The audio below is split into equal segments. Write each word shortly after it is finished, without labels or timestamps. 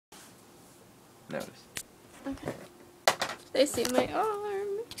Notice. Okay. They see my arm.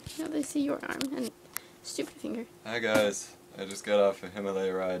 No, they see your arm and stupid finger. Hi guys, I just got off a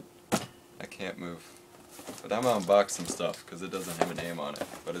Himalaya ride. I can't move. But I'm gonna unbox some stuff because it doesn't have a name on it,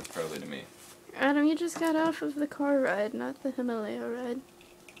 but it's probably to me. Adam, you just got off of the car ride, not the Himalaya ride.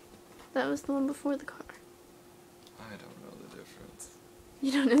 That was the one before the car. I don't know the difference.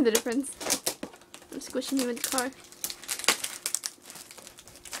 You don't know the difference. I'm squishing you in the car.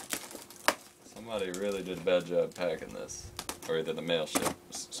 Somebody really did a bad job packing this. Or either the mail ship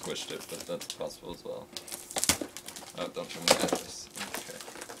squished it, but that's possible as well. Oh, don't show me the address. Okay.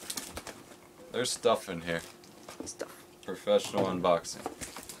 There's stuff in here. Stuff. Professional unboxing.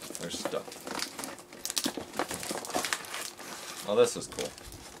 There's stuff. Well, this is cool.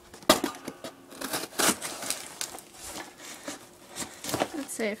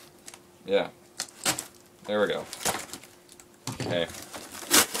 That's safe. Yeah. There we go. Okay.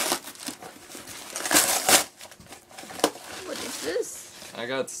 What is this? I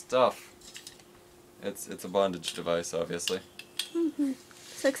got stuff. It's a bondage device, obviously.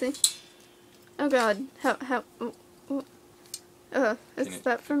 Sexy. Oh god. How is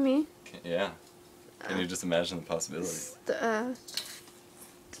that for me? Yeah. Can you just imagine the possibility?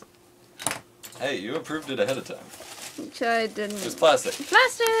 Hey, you approved it ahead of time. Which I didn't. It's plastic.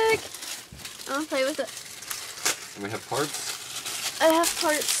 Plastic! I wanna play with it. Do we have parts? I have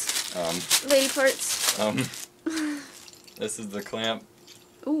parts. Lady parts. This is the clamp.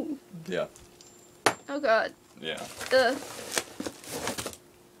 Ooh. Yeah. Oh god. Yeah.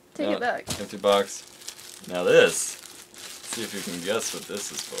 Take it back. Empty box. Now this. Let's see if you can guess what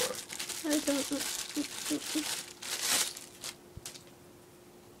this is for. I don't.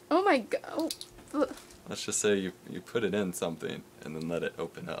 Oh my god. Oh. Let's just say you put it in something and then let it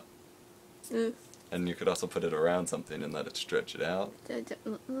open up. And you could also put it around something and let it stretch it out.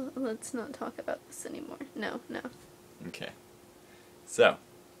 Let's not talk about this anymore. No. Okay. So,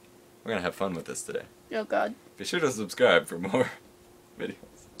 we're gonna have fun with this today. Oh god. Be sure to subscribe for more videos.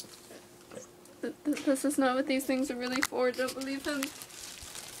 This is not what these things are really for. Don't believe him.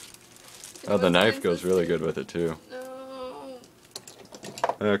 Oh, the knife goes really good with it too. No.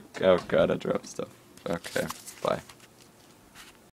 Oh god, I dropped stuff. Okay, bye.